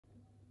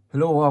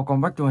Hello,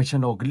 welcome back to my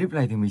channel. Clip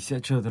này thì mình sẽ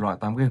chơi thể loại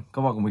 8 game.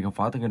 Các bạn cùng mình khám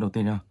phá từ game đầu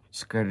tiên nha.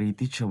 Scary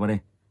Teacher vào đây.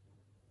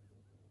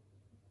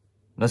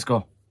 Let's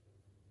go.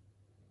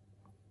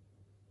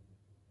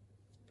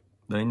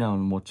 Đấy là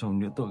một trong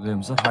những tựa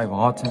game rất hay và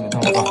hot trên điện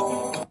thoại.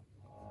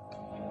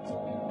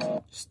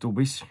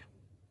 Stupid.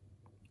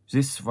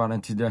 This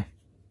Valentine Day.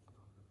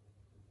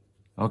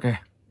 Ok.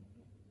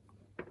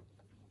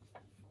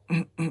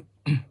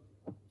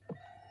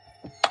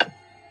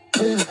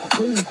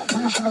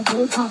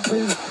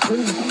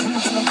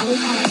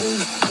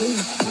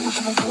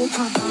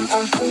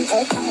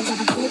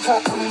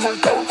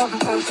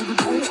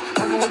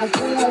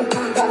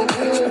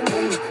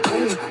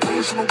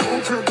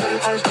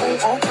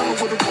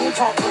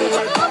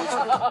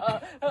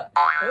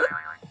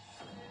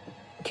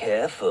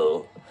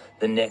 Careful.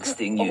 The next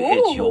thing you hit,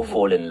 you'll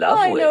fall in love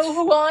with. I know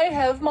who I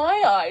have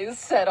my eyes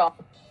set on.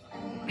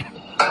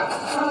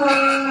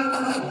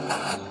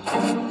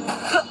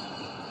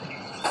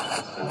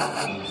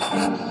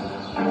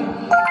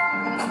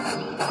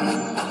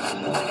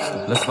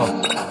 Let's go.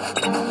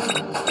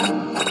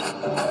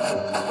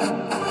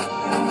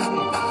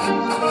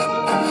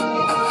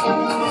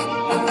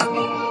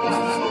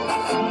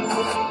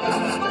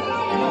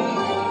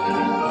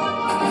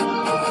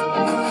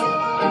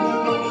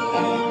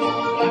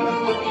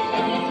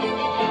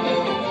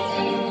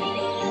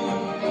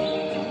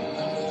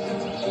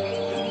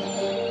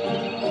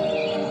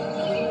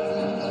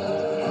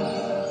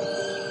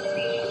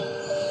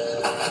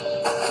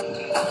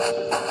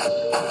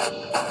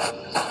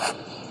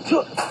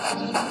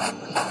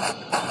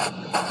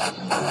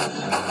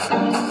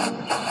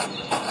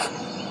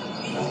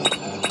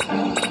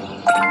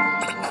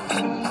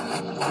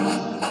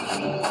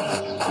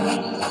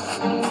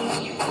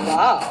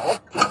 Wow,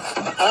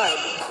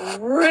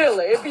 I'm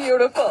really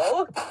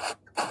beautiful.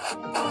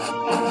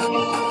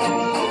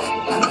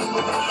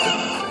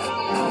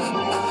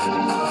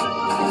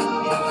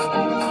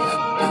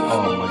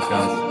 Oh my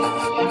god.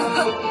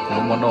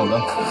 Không bắt đầu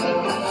nữa.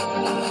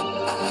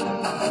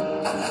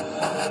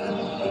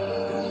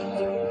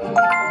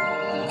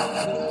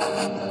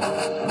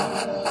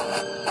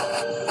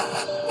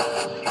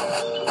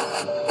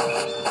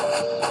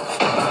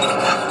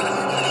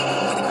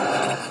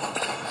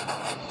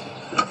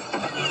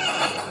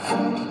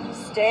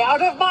 Stay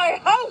out of my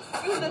house,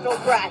 you little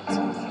brat.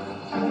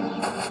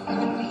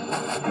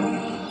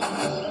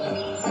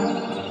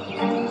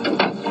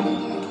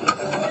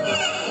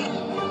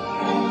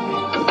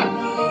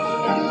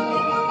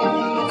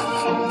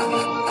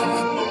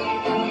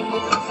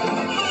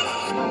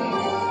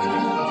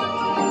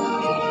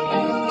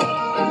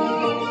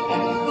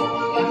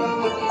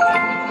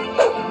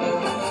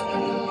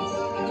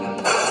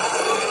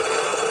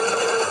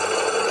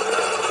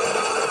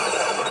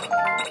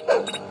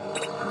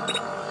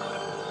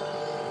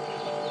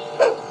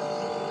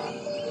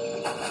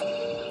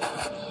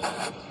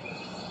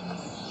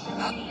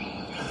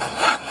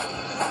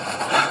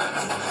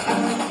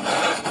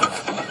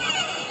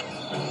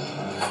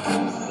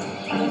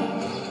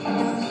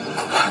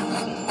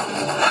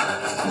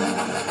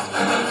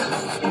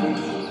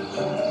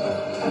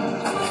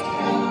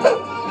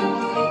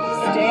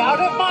 Stay out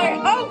of my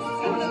house,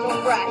 you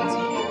little brat.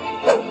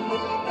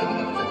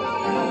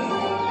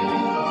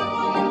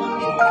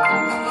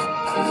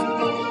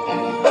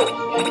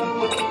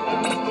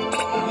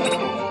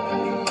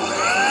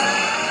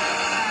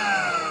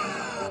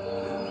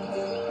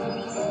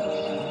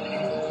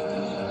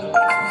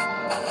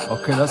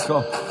 Okay, let's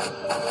go.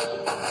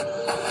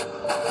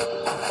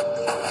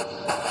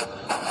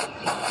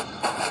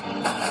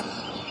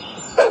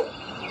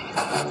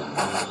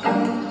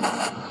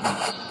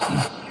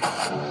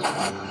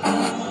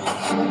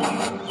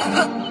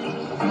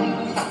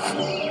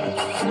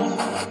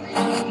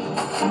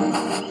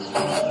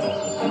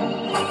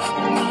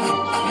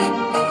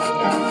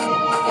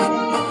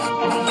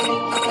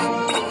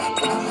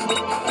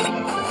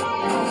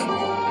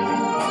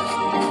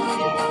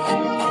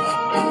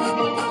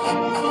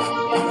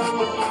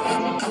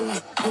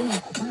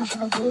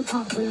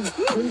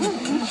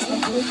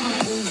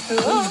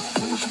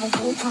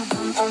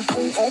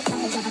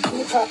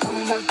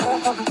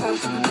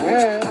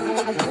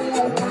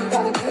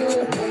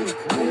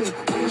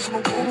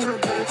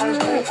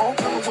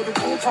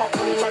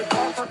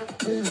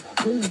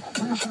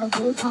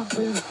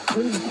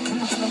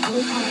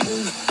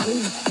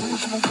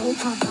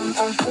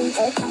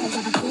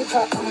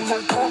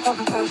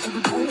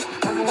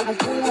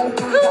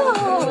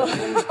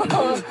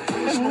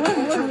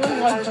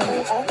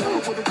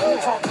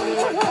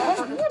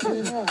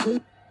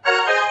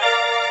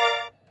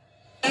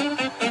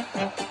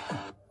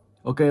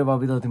 Ok, và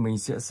bây giờ thì mình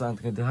sẽ sang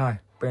game thứ hai,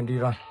 Bendy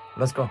Run.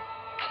 Let's go.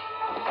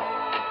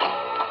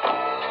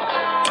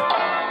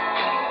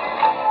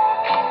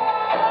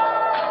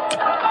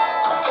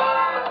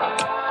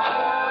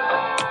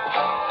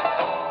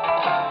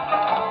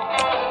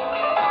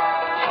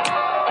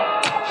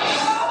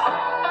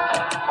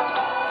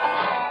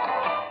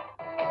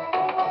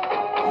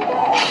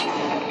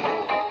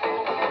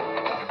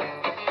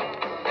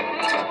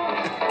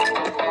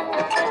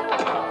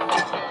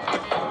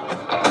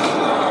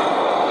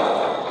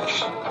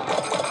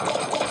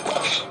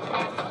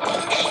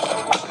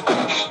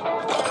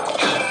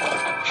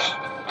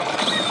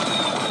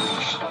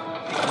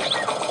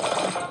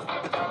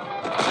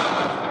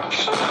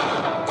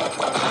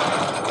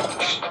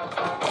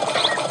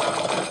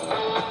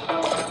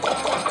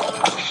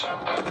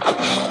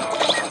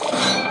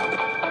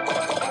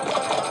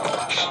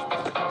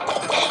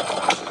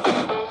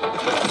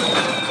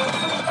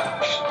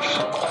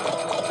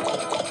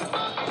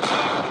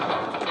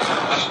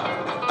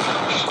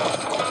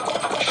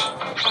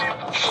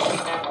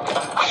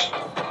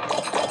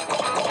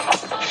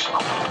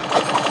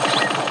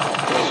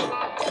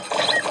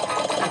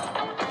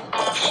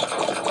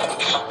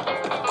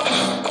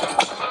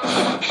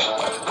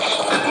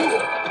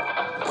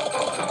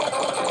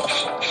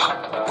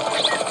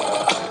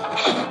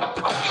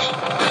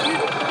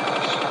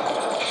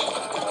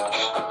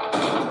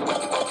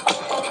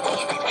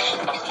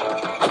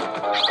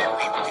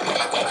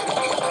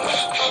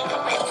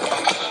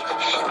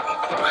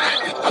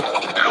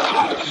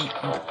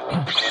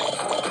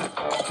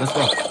 Let's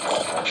go.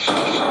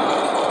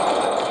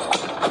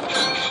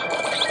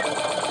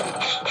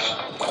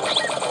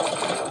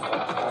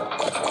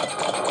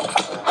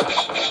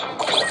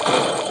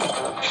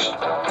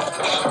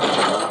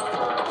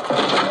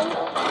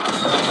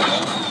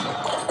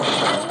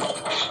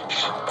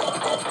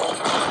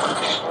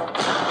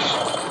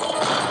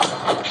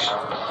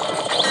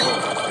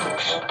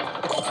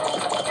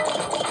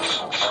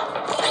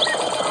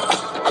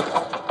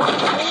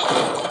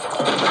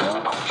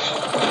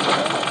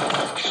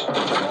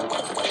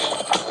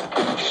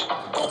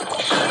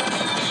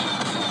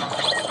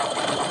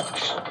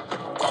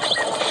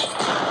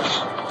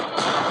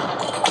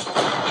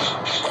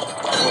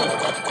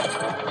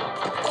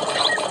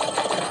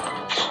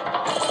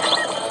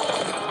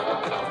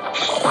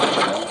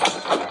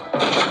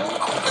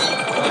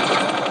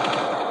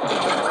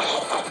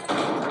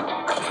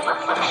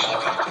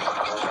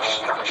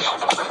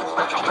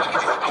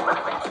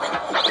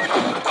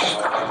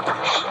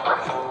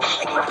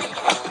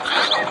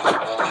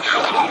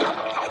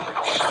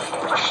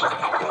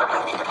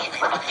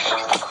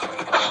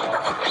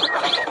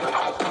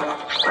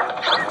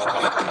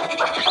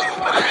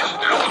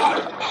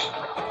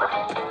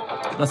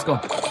 Let's go.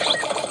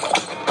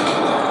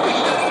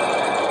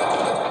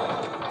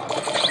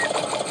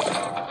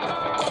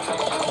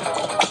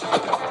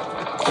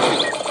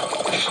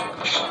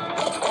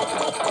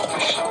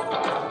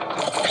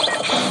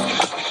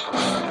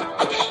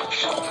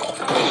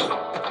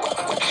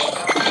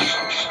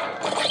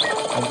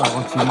 Ông ta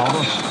còn 9 máu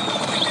thôi.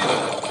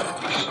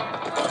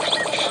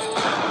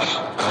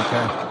 Ok.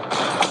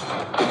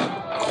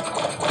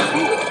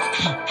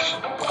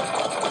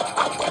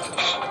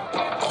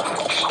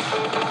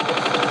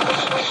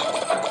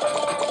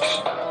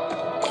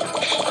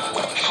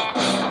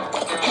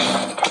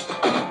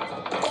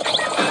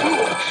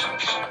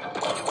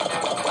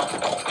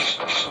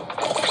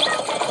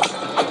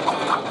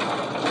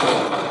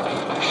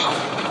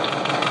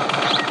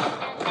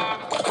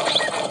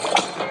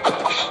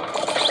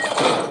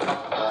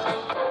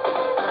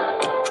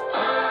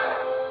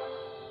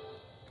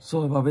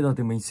 Rồi và bây giờ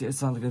thì mình sẽ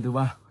sang game thứ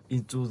 3,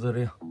 Into the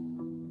Real.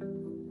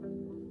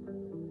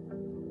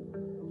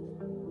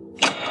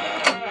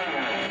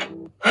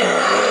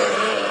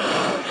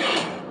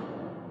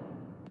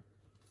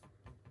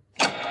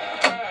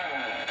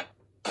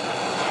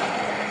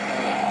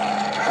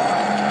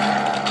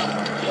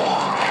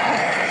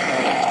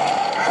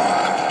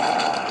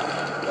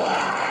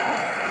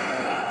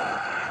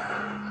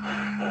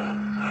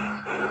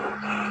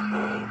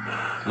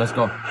 Let's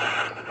go.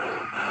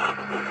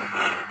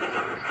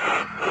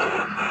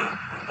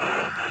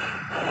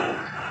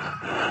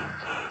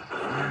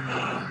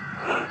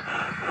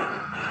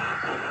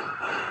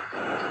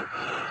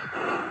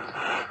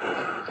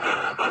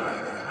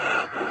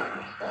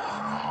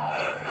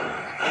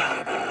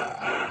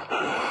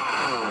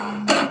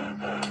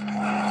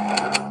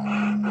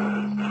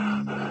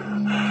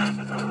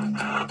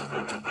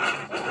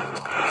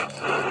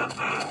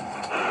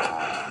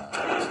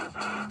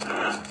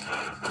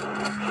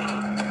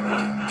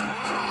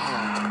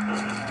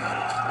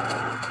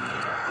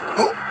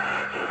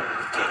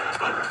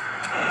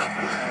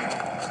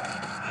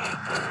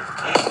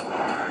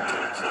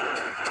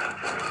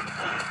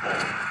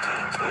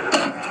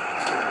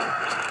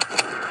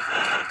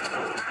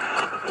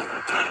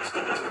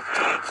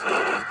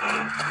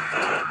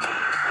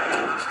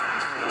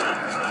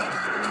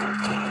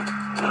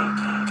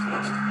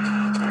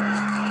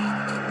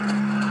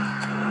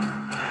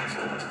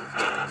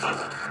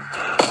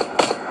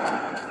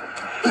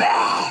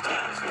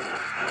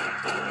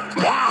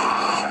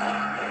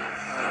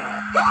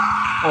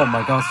 Oh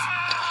my god.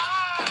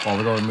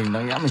 Vừa rồi mình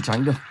đã nghĩ mình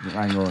tránh được, nhưng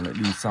ai ngờ lại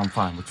đi sang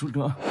phải một chút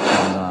nữa.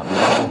 Nên là bị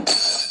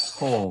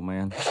bắt. Oh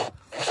man.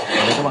 Ở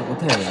đây các bạn có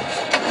thể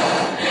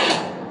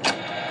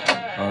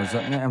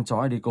dẫn những em chó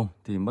này đi cùng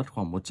thì mất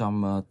khoảng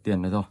 100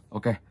 tiền này thôi.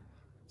 Ok.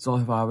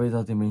 Rồi và bây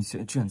giờ thì mình sẽ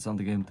chuyển sang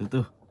tới game thứ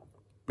tư,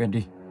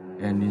 Bendy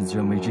and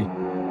Ninja Magic.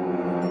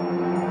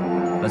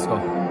 Let's go.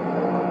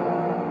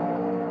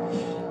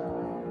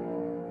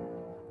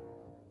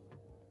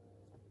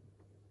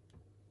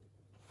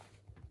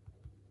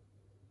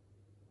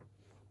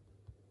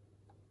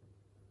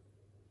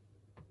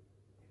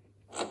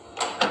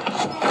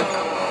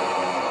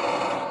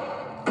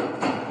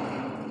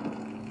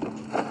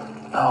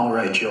 All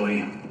right,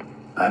 Joey.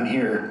 I'm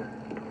here.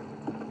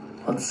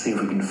 Let's see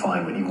if we can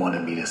find what you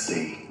wanted me to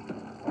see.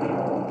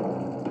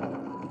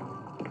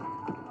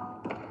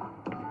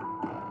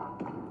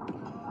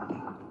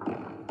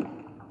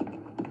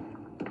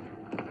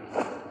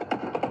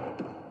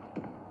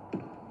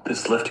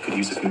 This lift could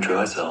use a few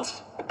dry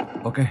cells.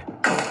 Ok.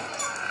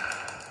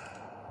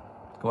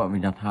 Các bạn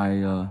mình đặt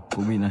hai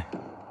cú pin này.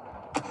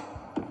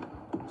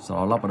 Sau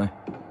đó lắp vào đây.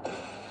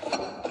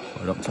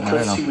 Khởi động cho máy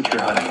này nào.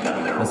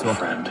 Let's go.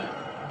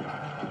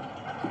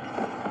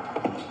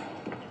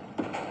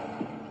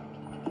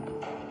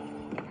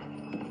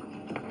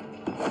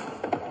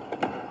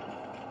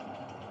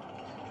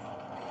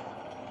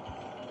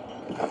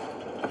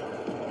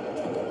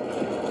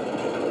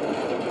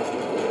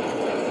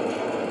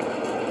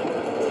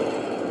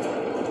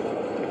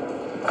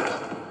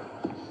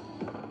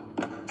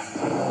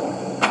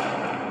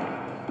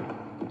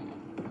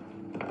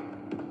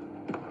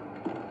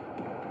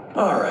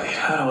 All right,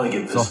 how do I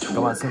get Rồi, this to các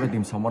bạn work? sẽ phải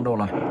tìm 6 món đồ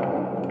này.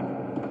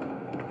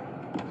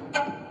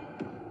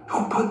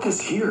 Who put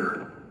this here?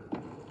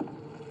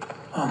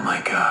 Oh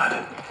my God.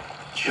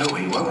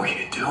 Joey, what were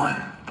you doing?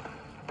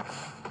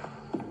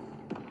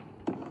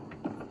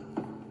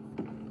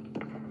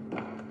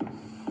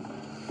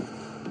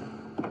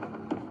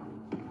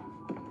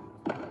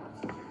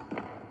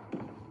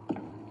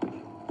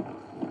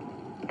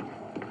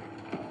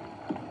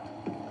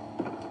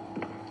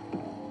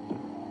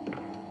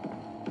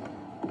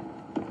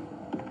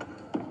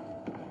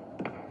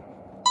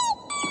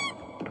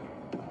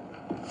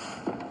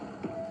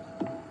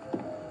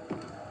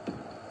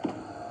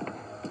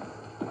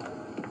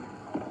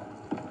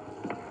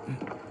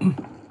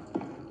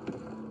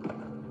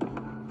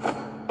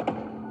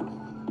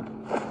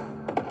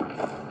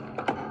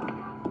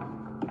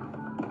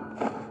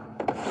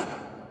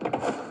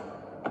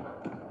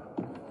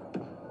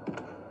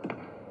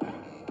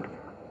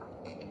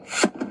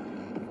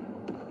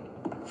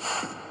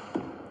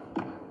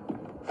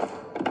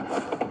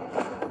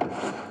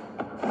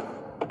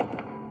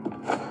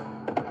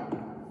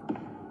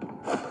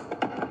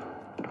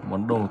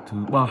 Món đồ thứ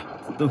 3,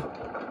 thứ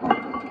 4.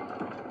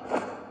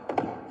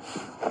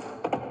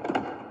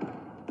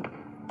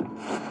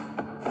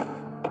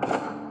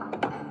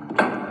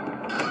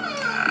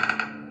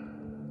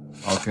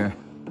 Ok,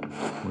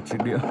 một chiếc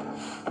đĩa.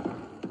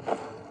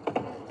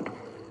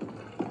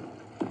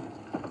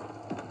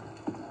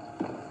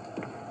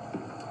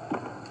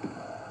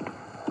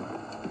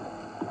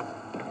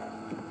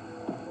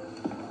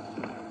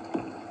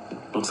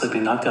 Looks like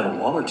they knocked out a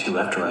wall or two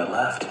after I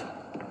left.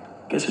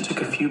 Guess it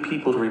took a few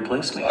people to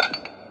replace me.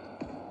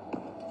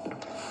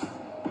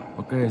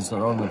 Ok, giờ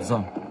đó là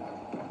xong.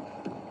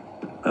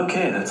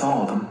 Okay, that's all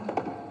of them.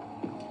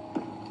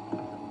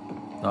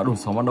 Đã đủ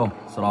 6 món đồ.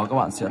 Sau đó các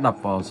bạn sẽ đập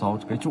vào 6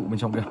 cái trụ bên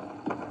trong kia.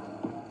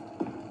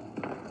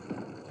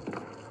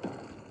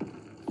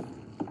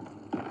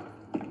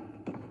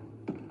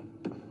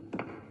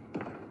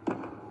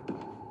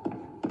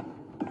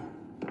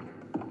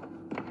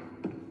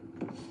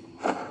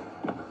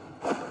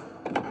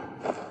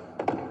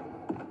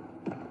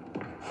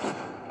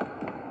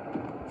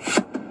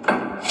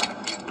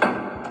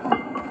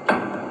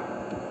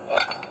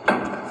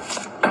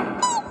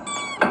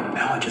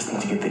 Now I just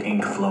need to get the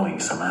ink flowing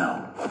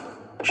somehow.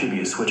 Should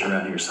be a switch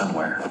around here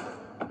somewhere.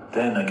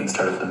 Then I can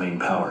start up the main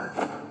power.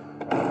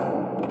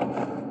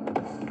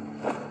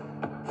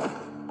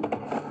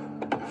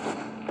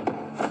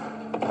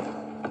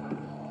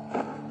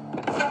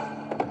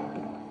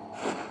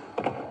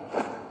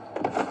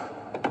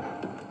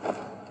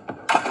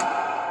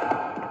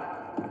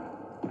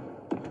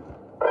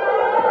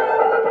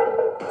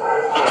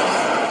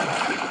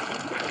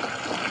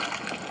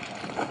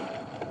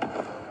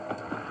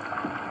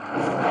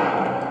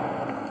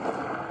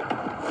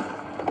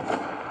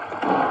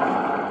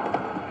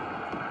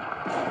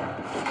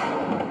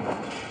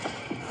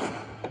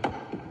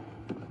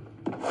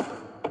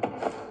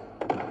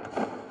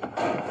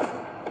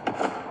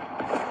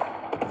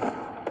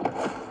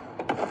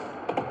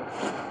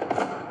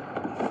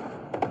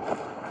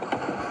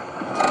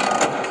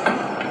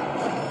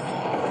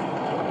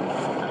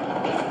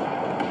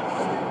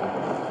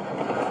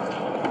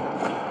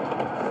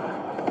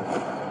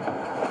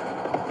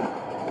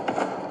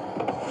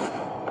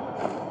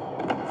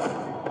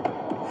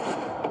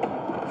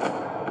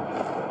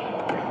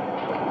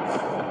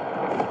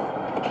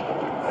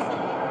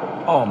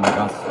 Oh my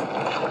god.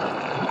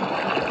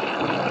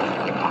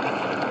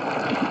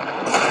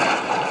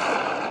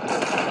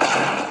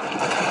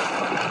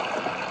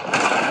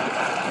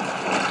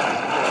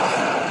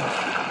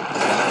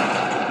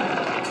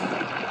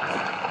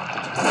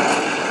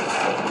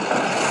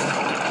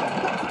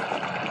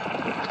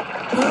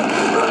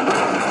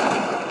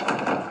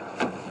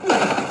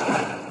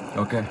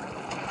 Okay.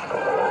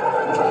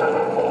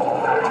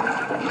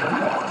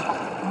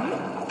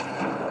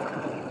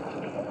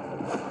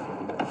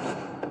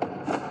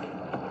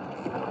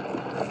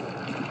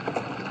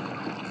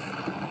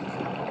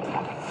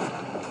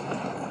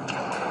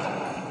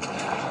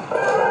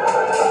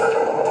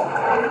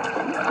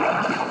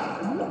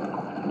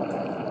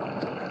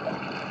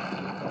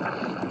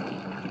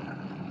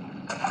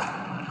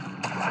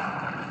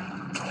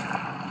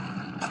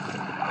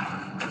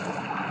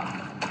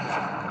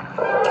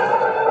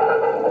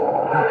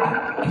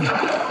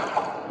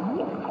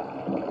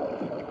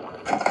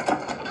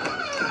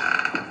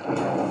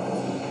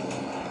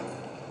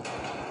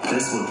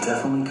 This will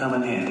definitely come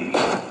in handy.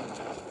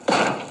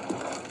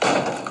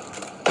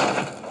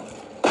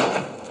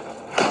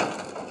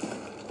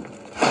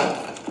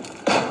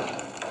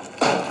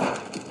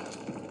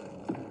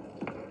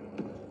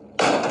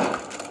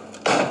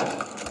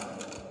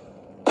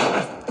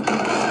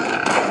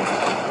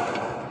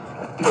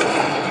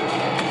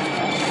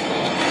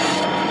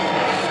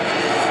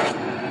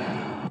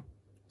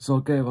 Rồi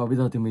ok, và bây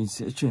giờ thì mình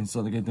sẽ chuyển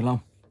sang game thứ 5,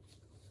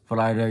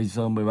 Friday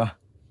giờ 13.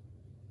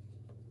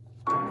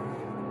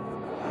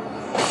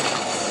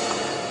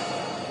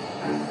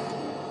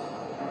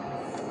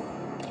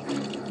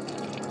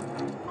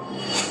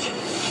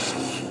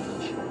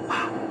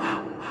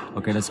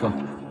 Ok, let's go.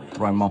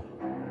 Rồi mau.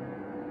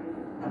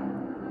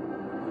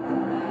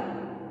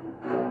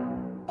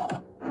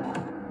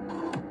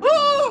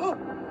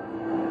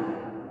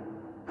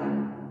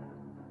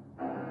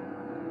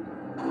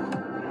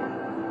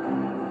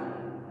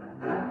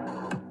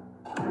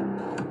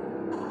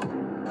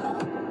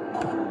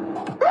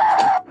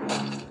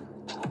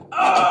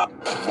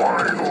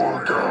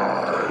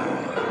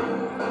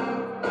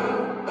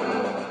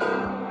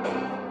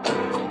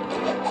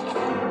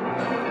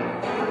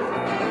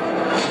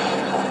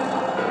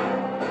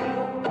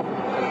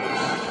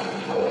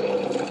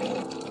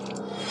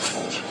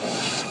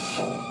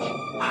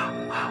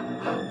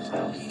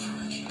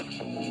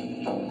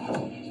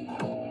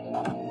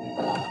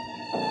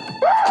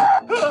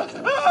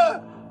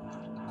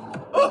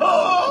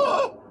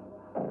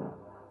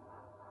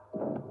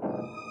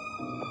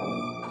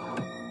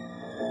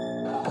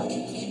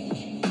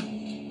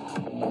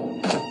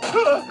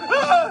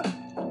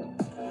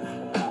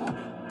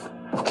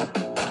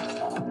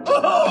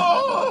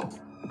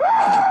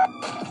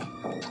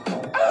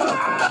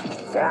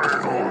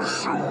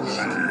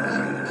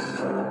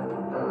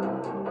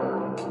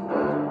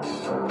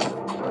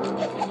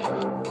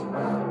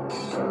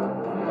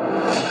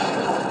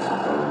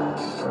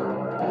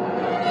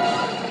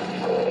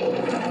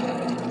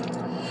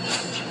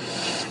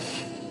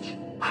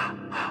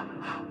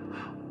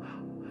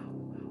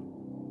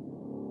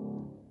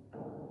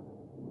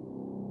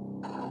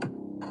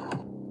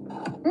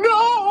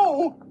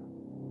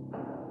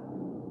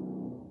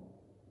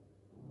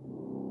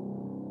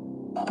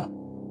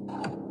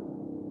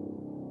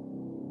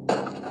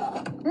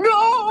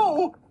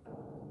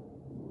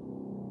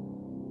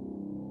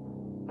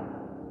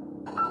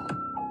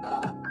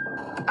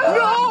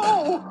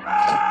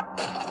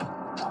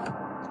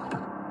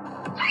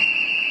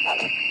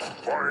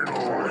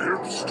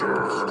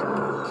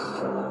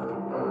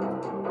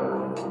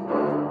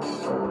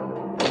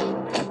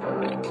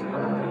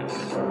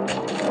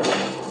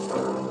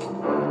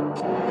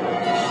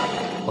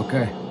 Ok.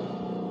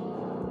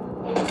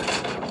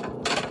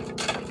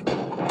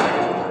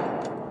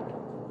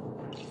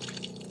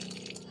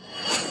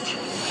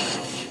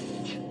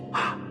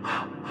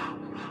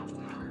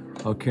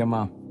 Ok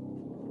mà.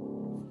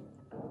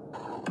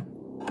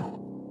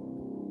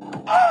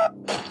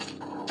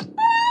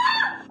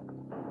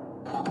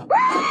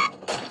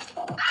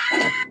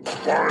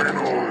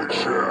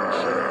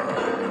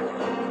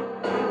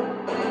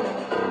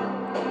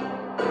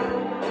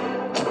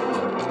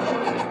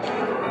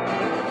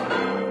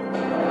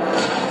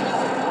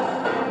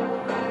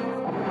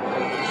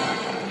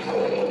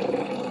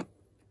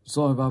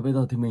 Rồi và bây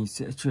giờ thì mình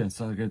sẽ chuyển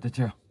sang game tiếp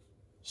theo.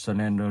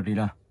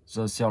 Slendrina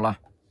The Cellar.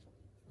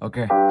 Ok.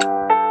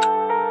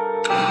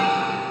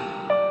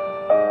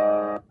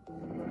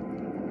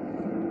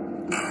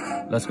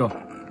 Let's go.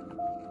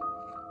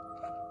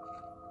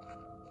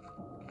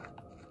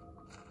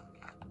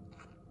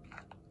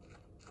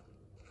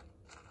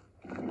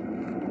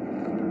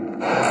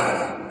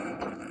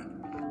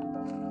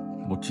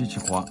 Một chiếc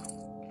chìa khóa.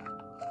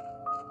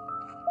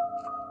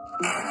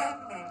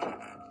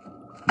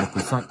 Một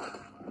quyển sách.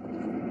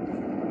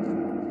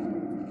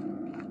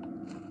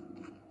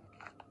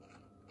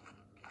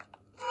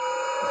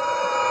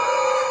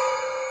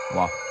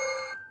 Wow.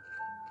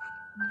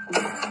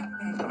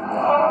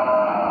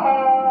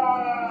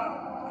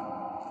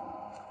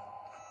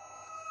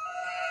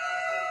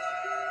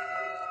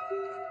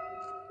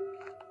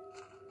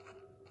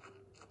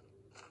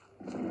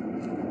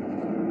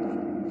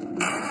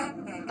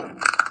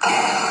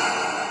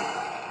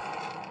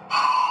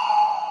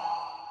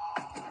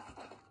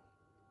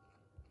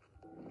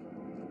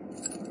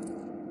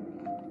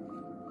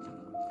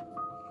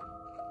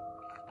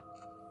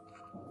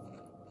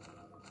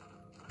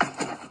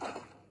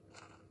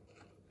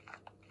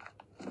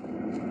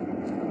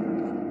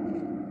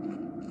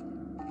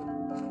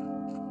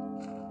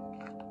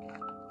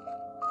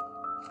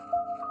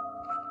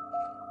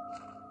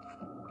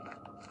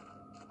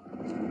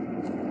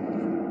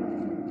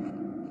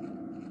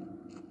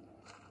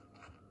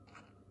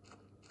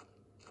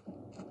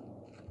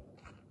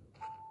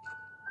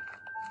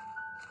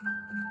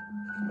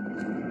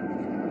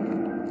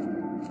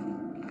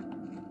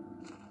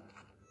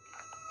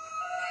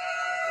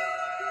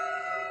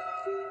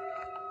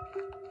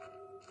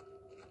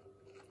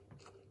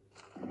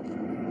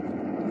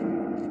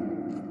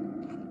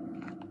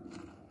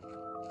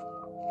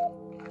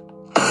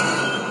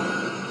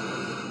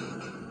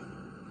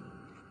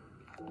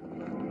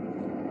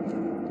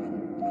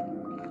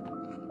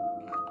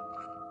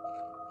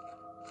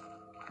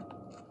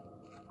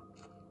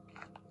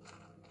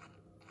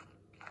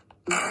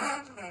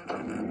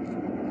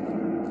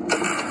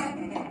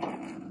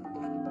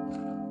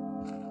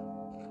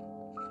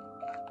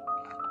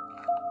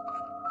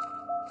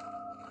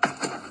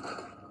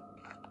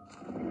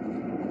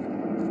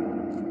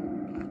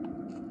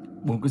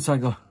 Bốn cái sách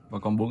rồi và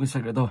còn 4 cái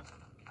sách nữa thôi.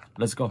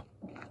 Let's go.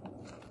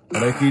 Ở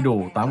đây khi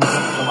đủ 8 cái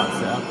sách các bạn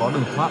sẽ có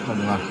đường thoát vào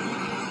đường này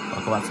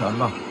và các bạn sẽ ấn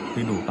vào.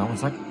 Khi đủ 8 cái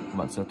sách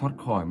bạn sẽ thoát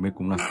khỏi mê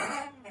cung này.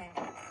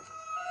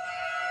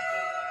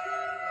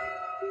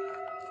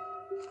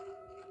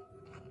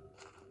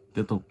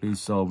 tiếp tục đi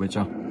sâu bên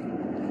trong.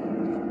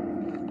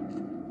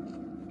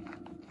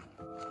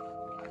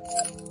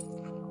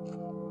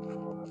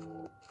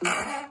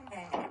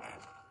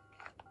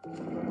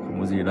 Không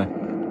có gì ở đây.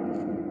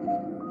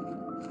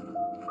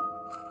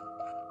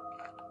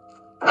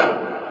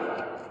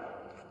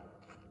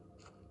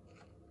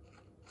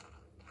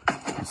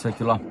 Sách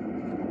thứ 5.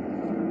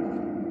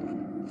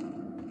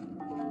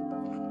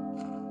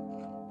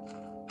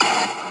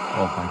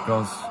 Oh my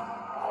god.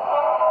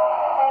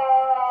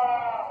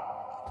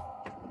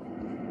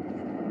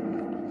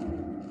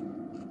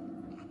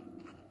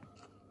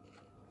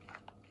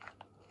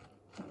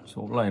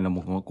 Số này là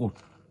một ngõ cụt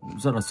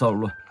rất là sâu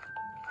luôn.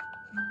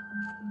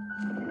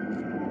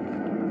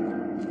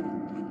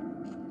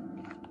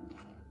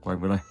 Quay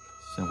vào đây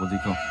xem có gì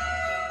không.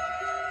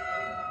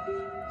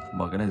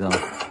 Mở cái này ra.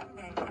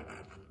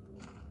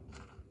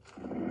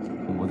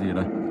 Không có gì ở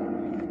đây.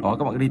 Đó,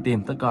 các bạn cứ đi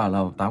tìm tất cả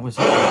là 8 quyển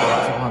sách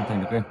sẽ hoàn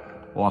thành được game.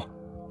 Wow.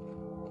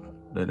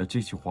 Đây là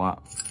chiếc chìa khóa.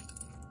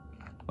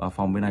 Và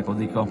phòng bên này có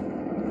gì không?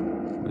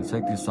 Quyển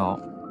sách thứ 6.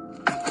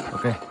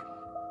 Ok.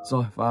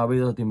 Rồi, và bây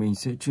giờ thì mình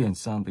sẽ chuyển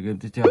sang tới game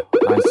tiếp theo,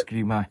 Ice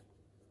Cream 2.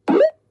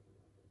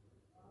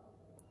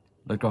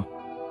 Let's go.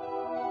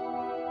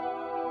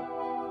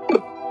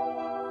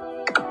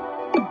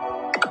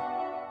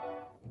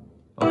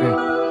 Ok.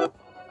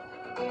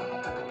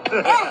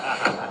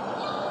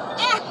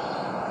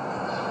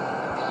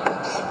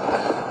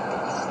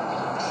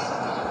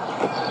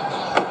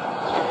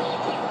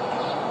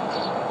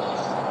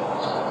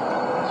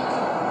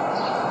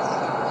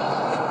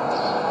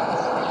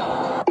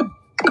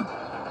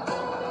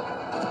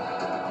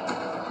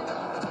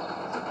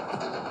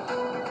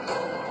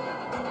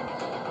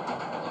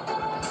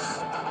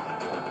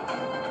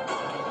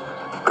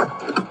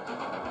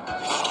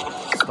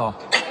 Stop.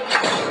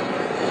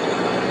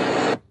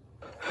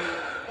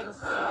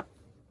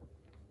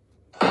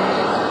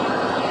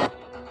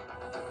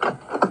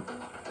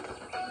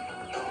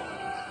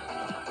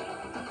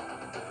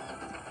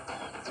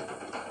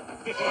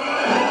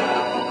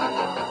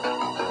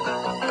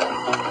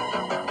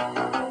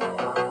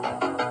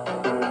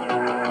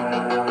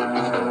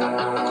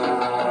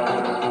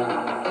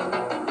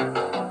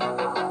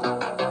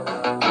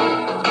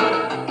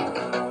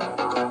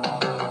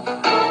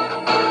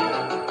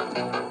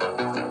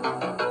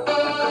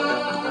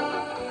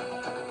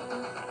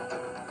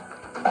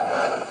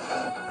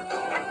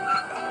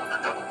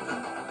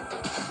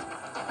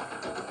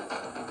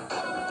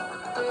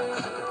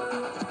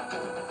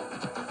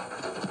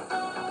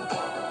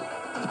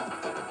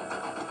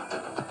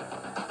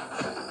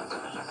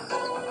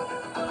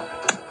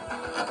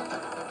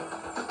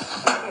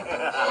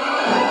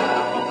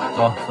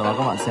 Rồi, sau đó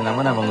các bạn sẽ nắm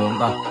cái này vào người ông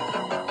ta.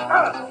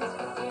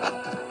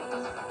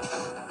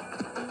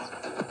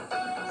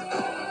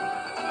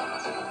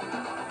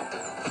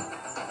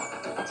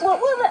 What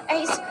will the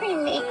ice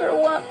cream maker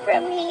want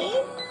from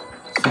me?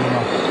 Xin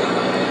nào.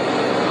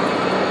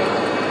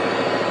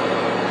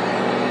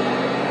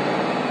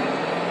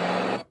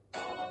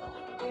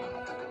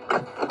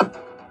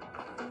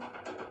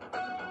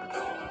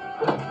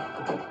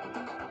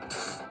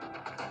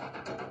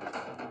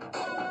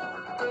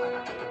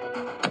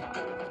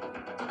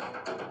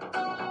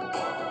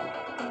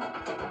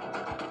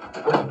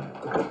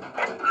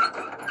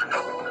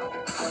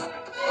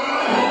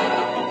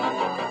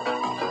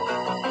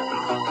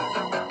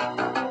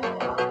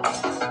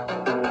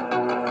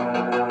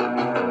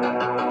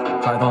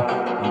 Chạy thôi,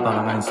 chúng ta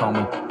là ngay sau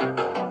mình.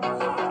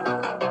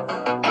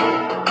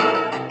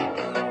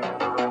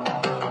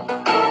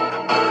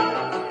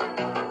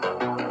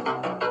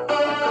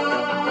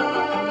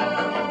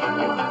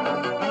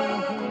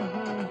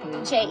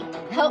 Jay,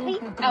 help me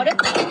out of...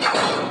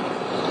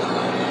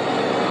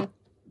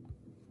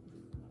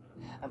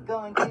 I'm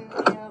going to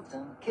kill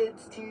some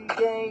kids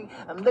today.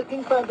 I'm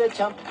looking for the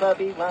chump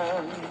puppy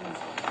ones.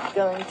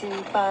 Going to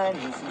find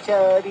me some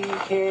chubby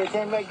kids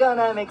and we're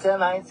gonna make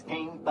some ice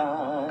cream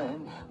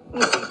fun.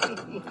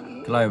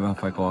 Cái này mà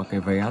phải có cái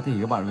vé thì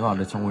các bạn mới vào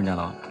được trong ngôi nhà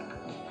đó.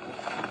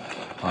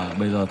 Và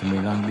bây giờ thì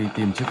mình đang đi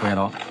tìm chiếc vé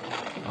đó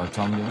ở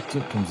trong những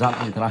chiếc thùng rác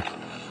như thế này.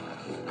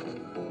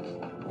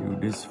 You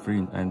this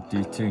free and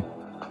teaching.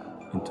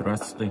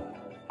 Interesting.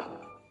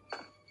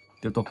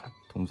 Tiếp tục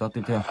thùng rác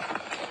tiếp theo.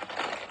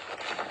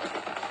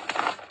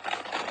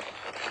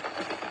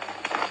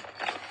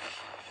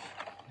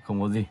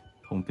 Không có gì.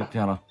 Thùng tiếp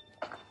theo nào.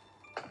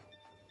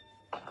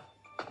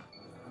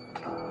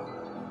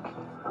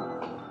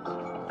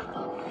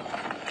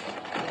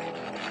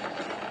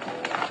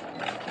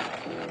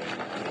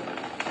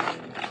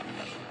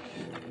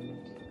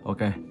 Ok,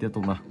 tiếp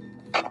tục nào.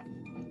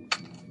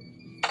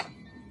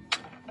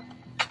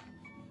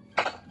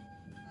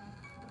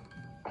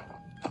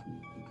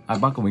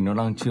 iPad của mình nó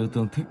đang chưa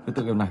tương thích với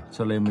tựa game này,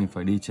 cho nên mình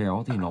phải đi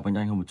chéo thì nó phải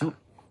nhanh hơn một chút.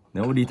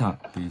 Nếu mà đi thẳng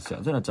thì sẽ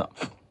rất là chậm.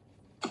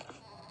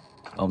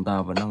 Ông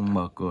ta vẫn đang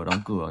mở cửa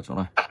đóng cửa ở chỗ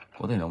này.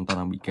 Có thể là ông ta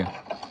đang bị kẹt.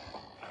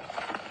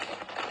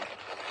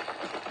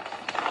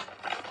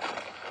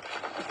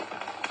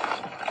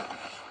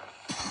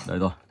 Đây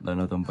rồi, đây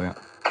là tấm vé.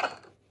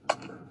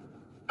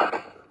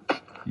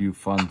 You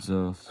found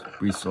the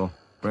piece of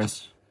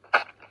press.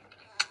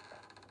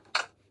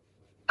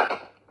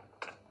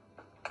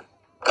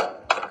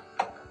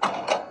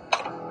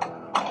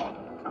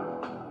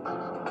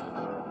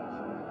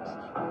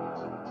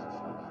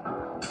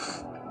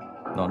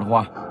 Lọ nước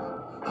hoa.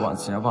 Các bạn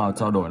sẽ vào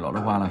trao đổi lọ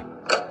nước hoa này.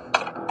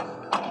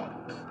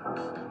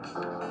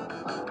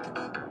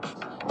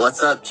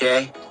 What's up,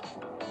 Jay?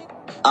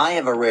 I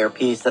have a rare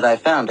piece that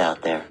I found out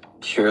there.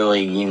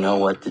 Surely you know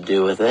what to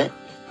do with it.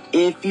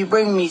 If you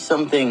bring me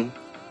something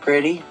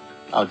pretty,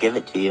 I'll give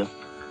it to you.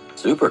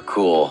 Super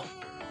cool.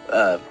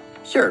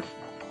 Sure.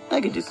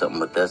 I could do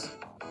something with this.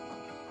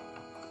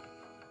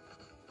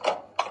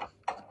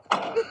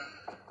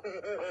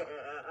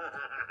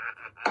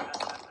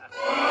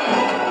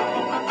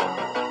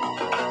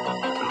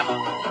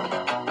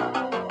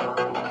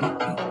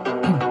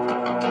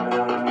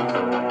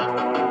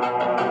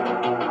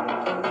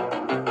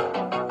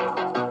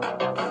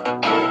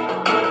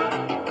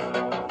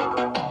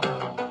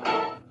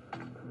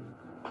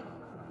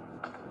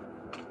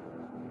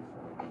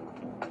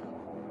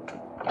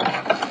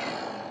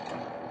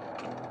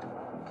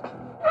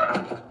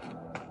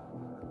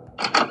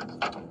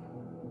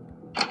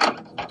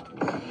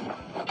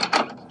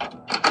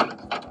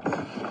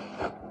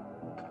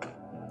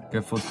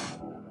 Careful.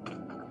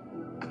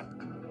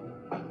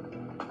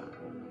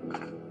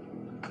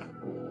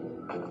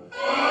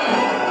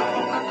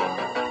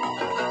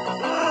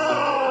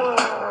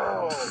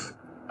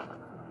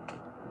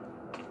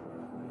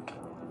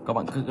 Các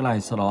bạn cứ cái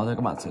này, sau đó thì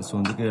các bạn sẽ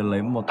xuống dưới kia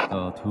lấy một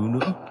thứ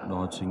nữa,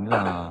 đó chính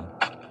là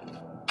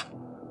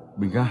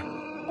bình ga.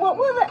 What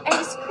will the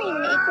ice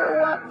cream maker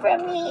want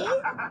from me?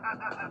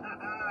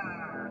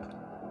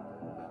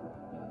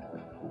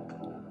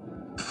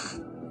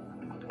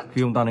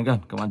 Khi ông ta đến gần,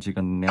 các bạn chỉ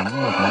cần ném một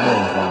món đồ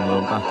vào người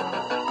ông ta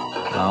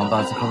là ông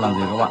ta sẽ không làm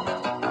gì các bạn.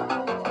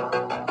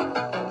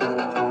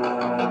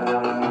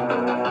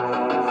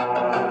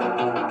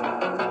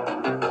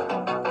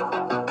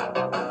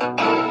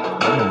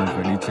 Đấy là mình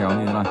phải đi chéo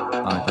như thế này,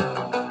 tài thật.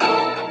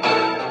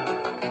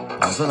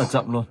 Đó, rất là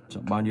chậm luôn,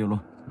 chậm bao nhiêu luôn.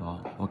 Đó,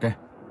 ok.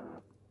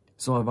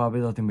 Rồi và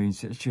bây giờ thì mình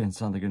sẽ chuyển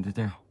sang tới game tiếp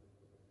theo.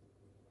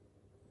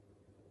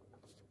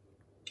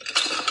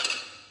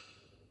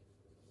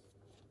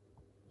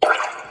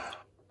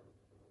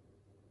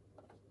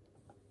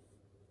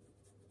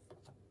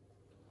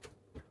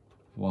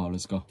 Wow,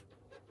 let's go.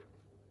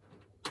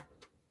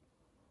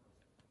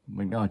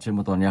 Mình đang ở trên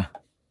một tuần nha.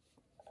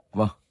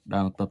 Vâng,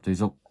 đang tập thể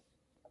dục.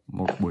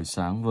 Một buổi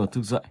sáng vừa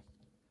thức dậy.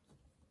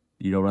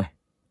 Đi đâu đây?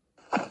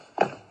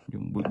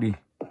 Những bước đi.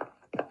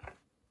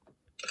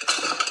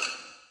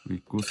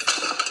 Recruit.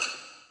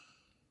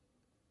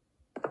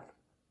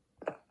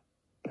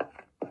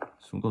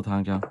 Xuống cầu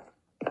thang chăng?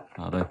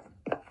 Ở đây.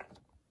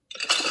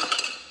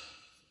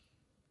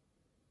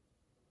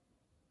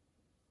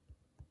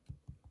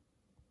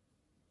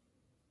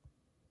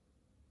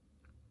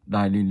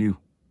 Đài liên lưu.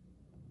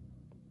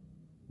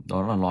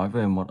 Đó là nói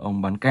về một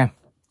ông bán kem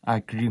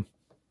ice cream.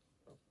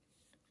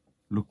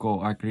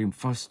 Local ice cream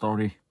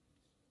factory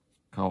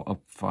caught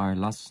up fire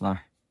last night.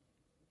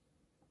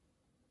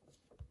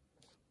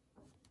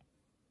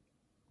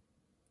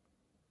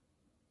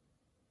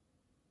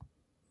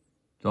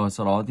 Rồi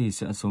sau đó thì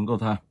sẽ xuống cầu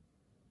thang.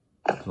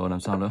 Rồi làm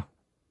sao nữa?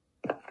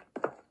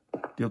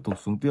 Tiếp tục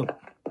xuống tiếp.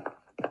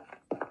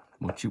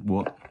 Một chiếc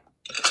búa.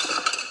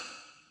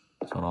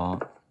 Sau đó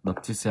đập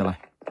chiếc xe này.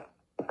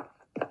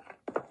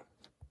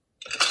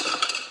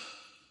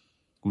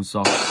 Cú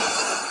sọ.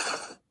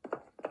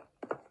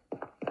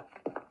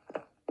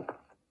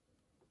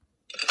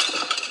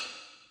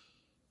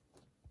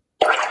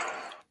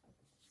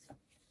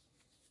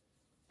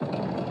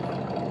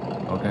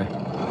 Ok.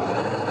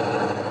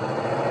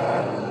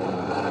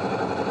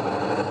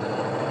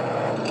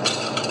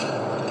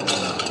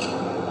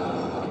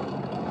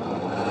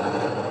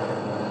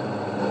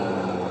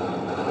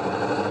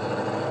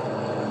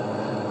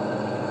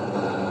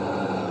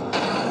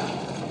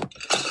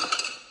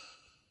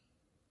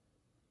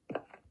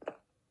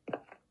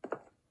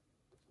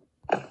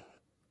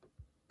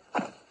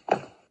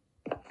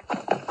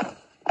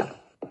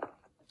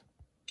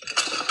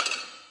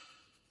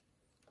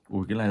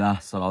 Ủi cái này ra,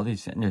 sau đó thì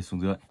sẽ nhảy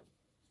xuống dưới.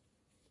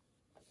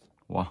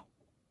 Wow,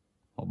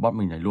 họ bắt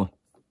mình nhảy luôn.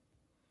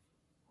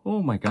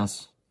 Oh my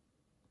gosh.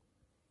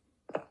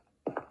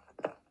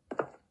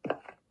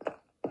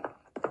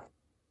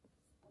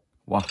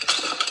 Wow.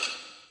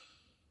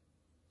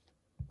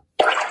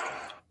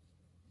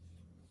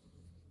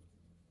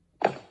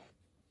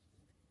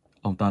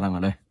 Ông ta đang ở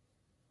đây.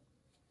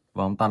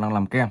 Và ông ta đang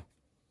làm kem.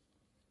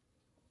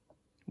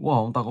 Wow,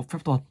 ông ta có phép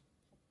thuật.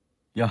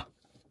 Yeah.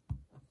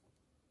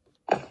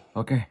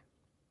 Ok.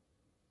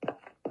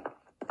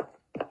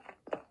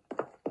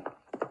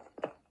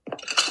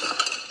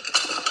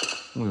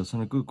 Không hiểu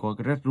sao nó cứ có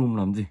cái red room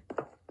làm gì.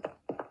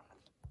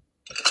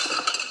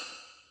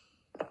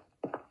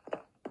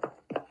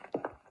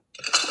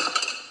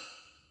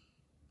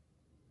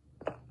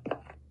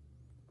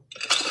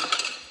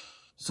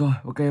 Rồi,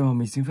 ok, và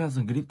mình xin phép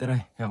dừng clip tại đây.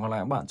 Hẹn gặp lại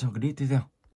các bạn trong clip tiếp theo.